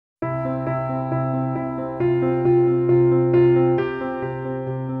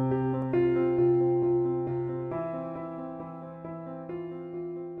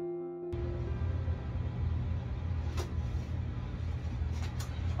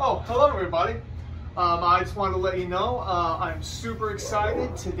Oh, hello everybody. I just wanted to let you know I'm super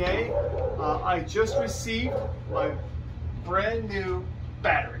excited today. I just received my brand new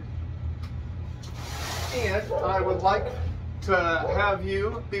battery. And I would like to have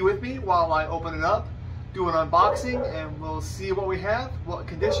you be with me while I open it up, do an unboxing, and we'll see what we have, what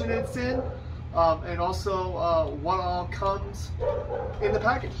condition it's in, and also what all comes in the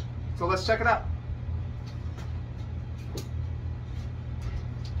package. So let's check it out.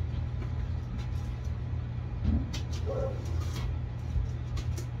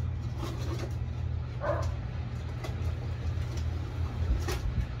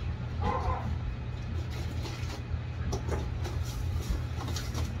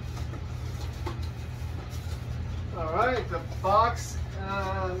 All right, the box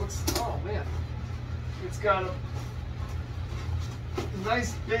looks, oh man, it's got a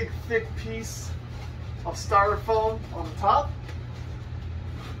nice big thick piece of styrofoam on the top.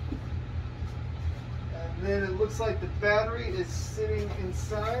 And then it looks like the battery is sitting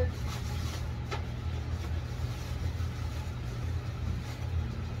inside.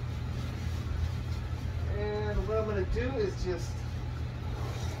 And what I'm going to do is just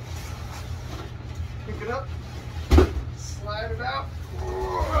pick it up, slide it out.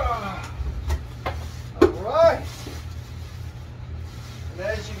 All right. And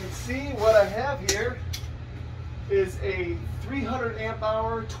as you can see, what I have here is a 300 amp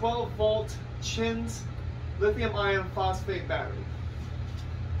hour, 12 volt Chins lithium iron phosphate battery.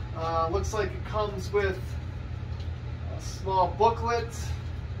 Looks like it comes with a small booklet.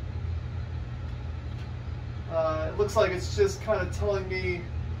 It looks like it's just kind of telling me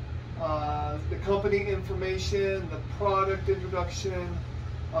the company information, the product introduction,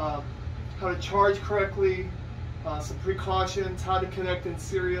 how to charge correctly, some precautions, how to connect in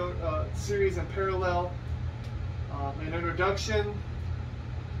series and parallel, an introduction,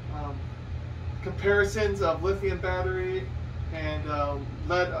 comparisons of lithium battery and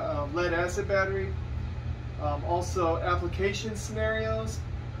lead acid battery, also application scenarios,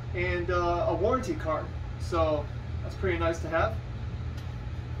 and a warranty card. So that's pretty nice to have.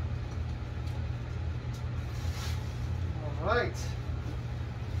 All right. Let's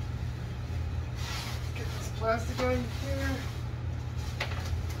get this plastic out of here.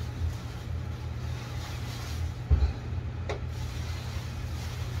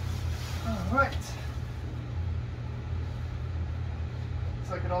 All right.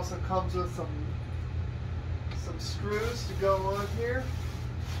 Looks like it also comes with some screws to go on here.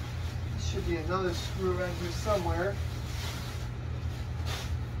 Should be another screw around here somewhere.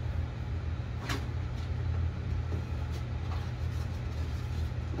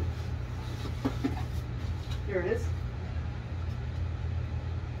 Here it is.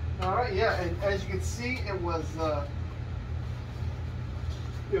 All right, yeah, and as you can see, it was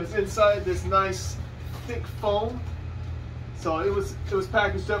inside this nice thick foam, so it was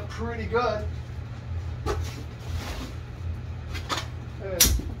packaged up pretty good.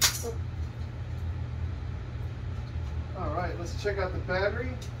 All right, let's check out the battery.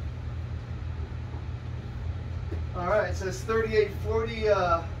 All right, it says 3840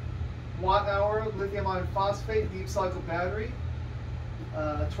 watt hour lithium iron phosphate deep cycle battery,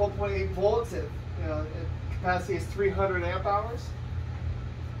 12.8 volts. Capacity is 300 amp hours.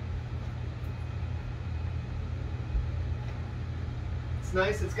 It's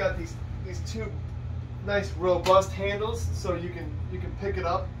nice. It's got these two nice robust handles, so you can pick it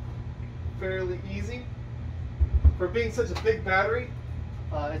up fairly easy. For being such a big battery,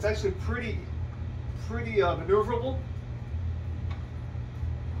 it's actually pretty maneuverable.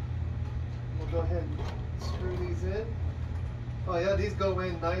 We'll go ahead and screw these in. Oh yeah, these go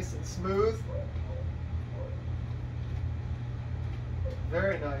in nice and smooth.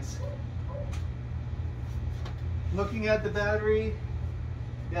 Very nice. Looking at the battery,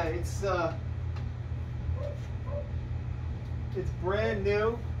 yeah, it's brand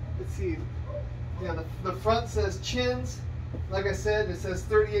new. Let's see. Yeah, the front says Chins. Like I said, it says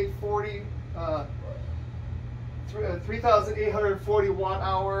 3840, 3,840 watt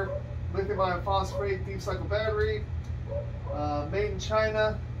hour lithium iron phosphate deep cycle battery, made in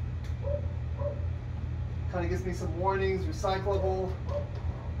China. Kind of gives me some warnings, recyclable.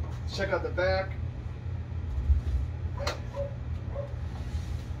 Let's check out the back.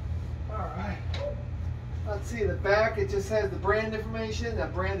 All right. Let's see, the back, it just has the brand information.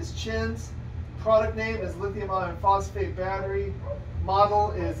 That brand is Chins. Product name is lithium iron phosphate battery.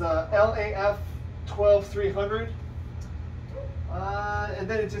 Model is LAF 12300. And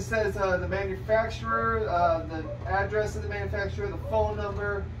then it just says the manufacturer, the address of the manufacturer, the phone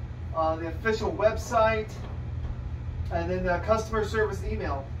number, the official website, and then customer service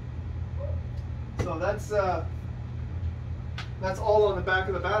email. So that's all on the back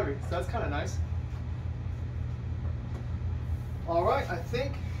of the battery. So that's kind of nice. All right, I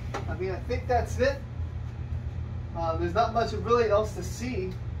think that's it. There's not much really else to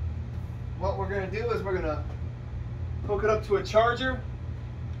see. What we're going to do is we're going to hook it up to a charger,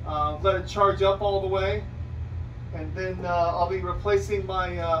 let it charge up all the way, and then I'll be replacing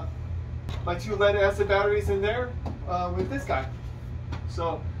my my 2 lead acid batteries in there with this guy.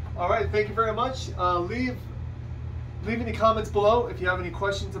 So, all right, thank you very much. Leave any comments below if you have any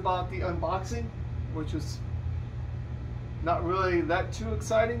questions about the unboxing, which was not really that too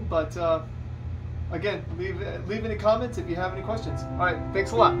exciting, but again, leave any comments if you have any questions. All right,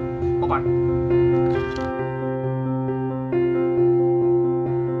 thanks a lot. Bye-bye.